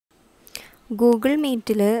Google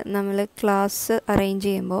മീറ്റിൽ നമ്മൾ class arrange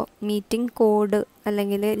ചെയ്യുമ്പോൾ മീറ്റിംഗ് കോഡ്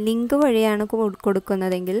അല്ലെങ്കിൽ ലിങ്ക് വഴിയാണ്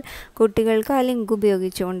കൊടുക്കുന്നതെങ്കിൽ കുട്ടികൾക്ക് ആ ലിങ്ക്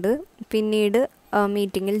ഉപയോഗിച്ചുകൊണ്ട് പിന്നീട്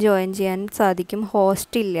മീറ്റിങ്ങിൽ ജോയിൻ ചെയ്യാൻ സാധിക്കും,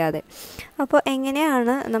 ഹോസ്റ്റ് ഇല്ലാതെ. അപ്പോൾ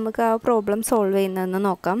എങ്ങനെയാണ് നമുക്ക് ആ പ്രോബ്ലം സോൾവ് ചെയ്യുന്നതെന്ന്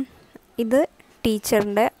നോക്കാം. ഇത്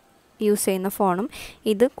ടീച്ചറിൻ്റെ യൂസ് ചെയ്യുന്ന ഫോണും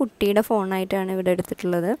ഇത് കുട്ടിയുടെ ഫോണായിട്ടാണ് ഇവിടെ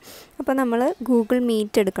എടുത്തിട്ടുള്ളത്. അപ്പോൾ നമ്മൾ ഗൂഗിൾ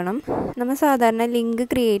മീറ്റ് എടുക്കണം. നമ്മൾ സാധാരണ ലിങ്ക്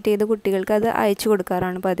ക്രിയേറ്റ് ചെയ്ത് കുട്ടികൾക്ക് അത് അയച്ചു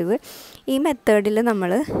കൊടുക്കാറാണ് പതിവ്. ഈ മെത്തേഡിൽ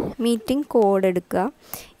നമ്മൾ മീറ്റിംഗ് കോഡ് എടുക്കുക.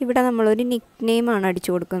 ഇവിടെ നമ്മളൊരു നിക്ക് നെയിമാണ്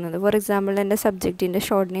അടിച്ചു കൊടുക്കുന്നത്. ഫോർ എക്സാമ്പിൾ എൻ്റെ സബ്ജക്റ്റിൻ്റെ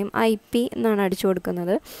ഷോർട്ട് നെയിം IP എന്നാണ് അടിച്ചു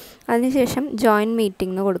കൊടുക്കുന്നത്. അതിനുശേഷം ജോയിൻ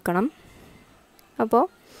മീറ്റിംഗ് എന്ന് കൊടുക്കണം. അപ്പോൾ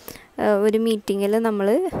ഒരു മീറ്റിങ്ങിൽ നമ്മൾ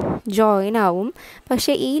ജോയിൻ ആവും.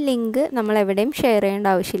 പക്ഷേ ഈ ലിങ്ക് നമ്മൾ എവിടെയും ഷെയർ ചെയ്യേണ്ട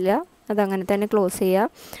ആവശ്യമില്ല, അതങ്ങനെ തന്നെ ക്ലോസ്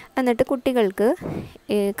ചെയ്യുക. എന്നിട്ട് കുട്ടികൾക്ക്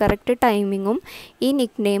കറക്റ്റ് ടൈമിങ്ങും ഈ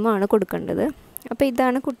നിക്ക് നെയിമാണ് കൊടുക്കേണ്ടത്. അപ്പോൾ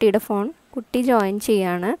ഇതാണ് കുട്ടിയുടെ ഫോൺ. കുട്ടി ജോയിൻ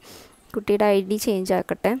ചെയ്യാണ്. കുട്ടിയുടെ ID ചേഞ്ച്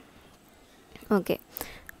ആക്കട്ടെ. ഓക്കെ,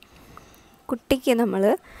 കുട്ടിക്ക് നമ്മൾ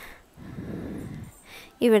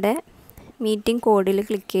ഇവിടെ മീറ്റിംഗ് കോഡിൽ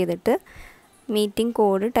ക്ലിക്ക് ചെയ്തിട്ട് മീറ്റിംഗ്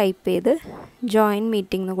കോഡ് ടൈപ്പ് ചെയ്ത് ജോയിൻ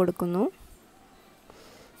മീറ്റിംഗ് എന്ന് കൊടുക്കുന്നു.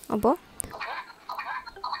 അപ്പോൾ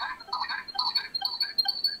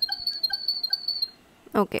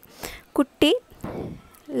ഓക്കെ, കുട്ടി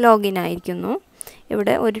ലോഗിൻ ആയിരിക്കുന്നു.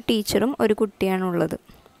 ഇവിടെ ഒരു ടീച്ചറും ഒരു കുട്ടിയാണുള്ളത്.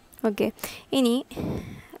 ഓക്കെ, ഇനി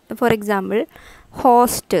ഫോർ എക്സാമ്പിൾ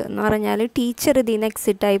ഹോസ്റ്റ് എന്ന് പറഞ്ഞാൽ ടീച്ചർ ഇതിൽ നിന്ന്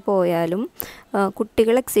എക്സിറ്റായി പോയാലും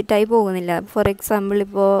കുട്ടികൾ എക്സിറ്റായി പോകുന്നില്ല. ഫോർ എക്സാമ്പിൾ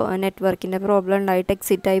ഇപ്പോൾ നെറ്റ്വർക്കിൻ്റെ പ്രോബ്ലം ഉണ്ടായിട്ട്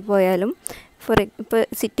എക്സിറ്റായി പോയാലും ഇപ്പോൾ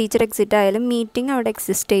ടീച്ചർ എക്സിറ്റ് ആയാലും മീറ്റിംഗ് അവിടെ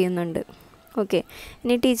എക്സിസ്റ്റ് ചെയ്യുന്നുണ്ട്. ഓക്കെ,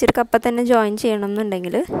 ഇനി ടീച്ചർക്ക് അപ്പം തന്നെ ജോയിൻ ചെയ്യണം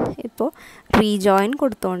എന്നുണ്ടെങ്കിൽ ഇപ്പോൾ റീജോയിൻ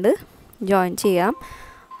കൊടുത്തുകൊണ്ട് ജോയിൻ ചെയ്യാം.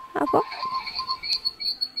 അപ്പോൾ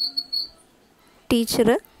ടീച്ചർ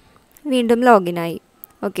വീണ്ടും ലോഗിനായി.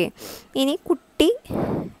 ഓക്കെ, ഇനി കുട്ടി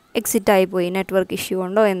എക്സിറ്റായി പോയി, നെറ്റ്വർക്ക് ഇഷ്യൂ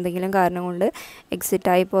കൊണ്ടോ എന്തെങ്കിലും കാരണം കൊണ്ട്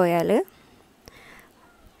എക്സിറ്റായി പോയാൽ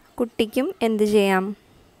കുട്ടിക്കും എന്ത് ചെയ്യാം?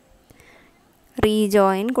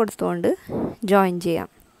 റീജോയിൻ കൊടുത്തുകൊണ്ട് ജോയിൻ ചെയ്യാം.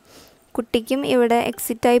 കുട്ടിക്കും ഇവിടെ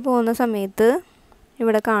എക്സിറ്റായി പോകുന്ന സമയത്ത്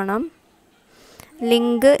ഇവിടെ കാണാം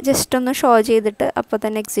ലിങ്ക് ജസ്റ്റ് ഒന്ന് ഷോ ചെയ്തിട്ട് അപ്പോൾ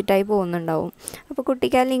തന്നെ എക്സിറ്റായി പോകുന്നുണ്ടാവും. അപ്പോൾ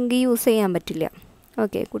കുട്ടിക്ക് ആ ലിങ്ക് യൂസ് ചെയ്യാൻ പറ്റില്ല.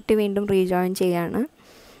 ഓക്കെ, കുട്ടി വീണ്ടും റീജോയിൻ ചെയ്യാണ്.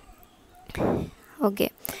 ഓക്കെ,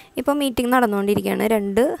 ഇപ്പോൾ മീറ്റിംഗ് നടന്നുകൊണ്ടിരിക്കുകയാണ്.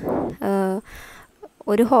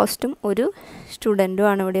 ഒരു ഹോസ്റ്റും ഒരു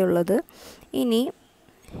സ്റ്റുഡൻറ്റുമാണ് ഇവിടെ ഉള്ളത്. ഇനി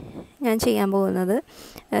ഞാൻ ചെയ്യാൻ പോകുന്നത്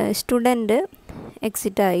സ്റ്റുഡൻറ്റ്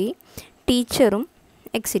എക്സിറ്റായി, ടീച്ചറും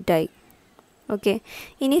എക്സിറ്റായി. ഓക്കെ,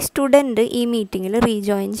 ഇനി സ്റ്റുഡൻറ്റ് ഈ മീറ്റിങ്ങിൽ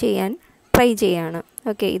റീജോയിൻ ചെയ്യാൻ ട്രൈ ചെയ്യാണ്.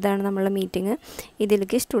 ഓക്കെ, ഇതാണ് നമ്മളുടെ മീറ്റിംഗ്.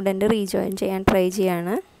 ഇതിലേക്ക് സ്റ്റുഡൻറ്റ് റീജോയിൻ ചെയ്യാൻ ട്രൈ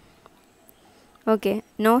ചെയ്യാണ്. Okay,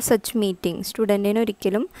 no such meeting. സ്റ്റുഡൻറ്റിന്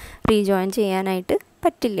ഒരിക്കലും റീജോയിൻ ചെയ്യാനായിട്ട്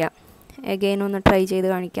പറ്റില്ല. അഗെയിൻ ഒന്ന് ട്രൈ ചെയ്ത്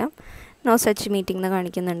കാണിക്കാം. നോ സച്ച് മീറ്റിംഗ് എന്ന്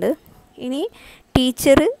കാണിക്കുന്നുണ്ട്. ഇനി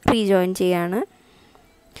ടീച്ചർ റീജോയിൻ ചെയ്യാണ്.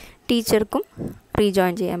 ടീച്ചർക്കും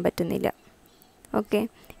റീജോയിൻ ചെയ്യാൻ പറ്റുന്നില്ല. ഓക്കെ,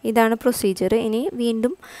 ഇതാണ് പ്രൊസീജിയർ. ഇനി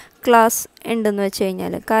വീണ്ടും ക്ലാസ് ഉണ്ടെന്ന് വെച്ച്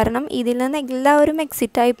കഴിഞ്ഞാൽ, കാരണം ഇതിൽ നിന്ന് എല്ലാവരും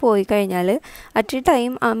എക്സിറ്റായി പോയി കഴിഞ്ഞാൽ അറ്റ് എ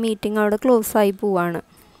ടൈം ആ മീറ്റിംഗ് അവിടെ ക്ലോസ് ആയി പോവാണ്.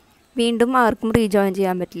 വീണ്ടും ആർക്കും റീജോയിൻ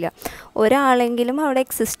ചെയ്യാൻ പറ്റില്ല. ഒരാളെങ്കിലും അവിടെ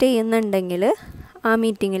എക്സിസ്റ്റ് ചെയ്യുന്നുണ്ടെങ്കിൽ ആ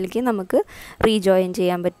മീറ്റിങ്ങിലേക്ക് നമുക്ക് റീജോയിൻ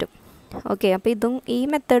ചെയ്യാൻ പറ്റും. ഓക്കെ, അപ്പോൾ ഈ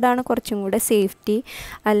മെത്തേഡാണ് കുറച്ചും കൂടെ സേഫ്റ്റി.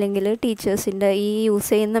 അല്ലെങ്കിൽ ടീച്ചേഴ്സിൻ്റെ ഈ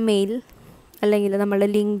യൂസ് ചെയ്യുന്ന മെയിൽ അല്ലെങ്കിൽ നമ്മളുടെ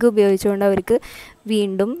ലിങ്ക് ഉപയോഗിച്ചുകൊണ്ട് അവർക്ക്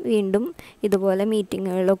വീണ്ടും വീണ്ടും ഇതുപോലെ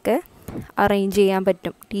മീറ്റിങ്ങുകളൊക്കെ അറേഞ്ച് ചെയ്യാൻ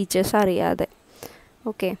പറ്റും, ടീച്ചേഴ്സ് അറിയാതെ.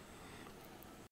 ഓക്കെ.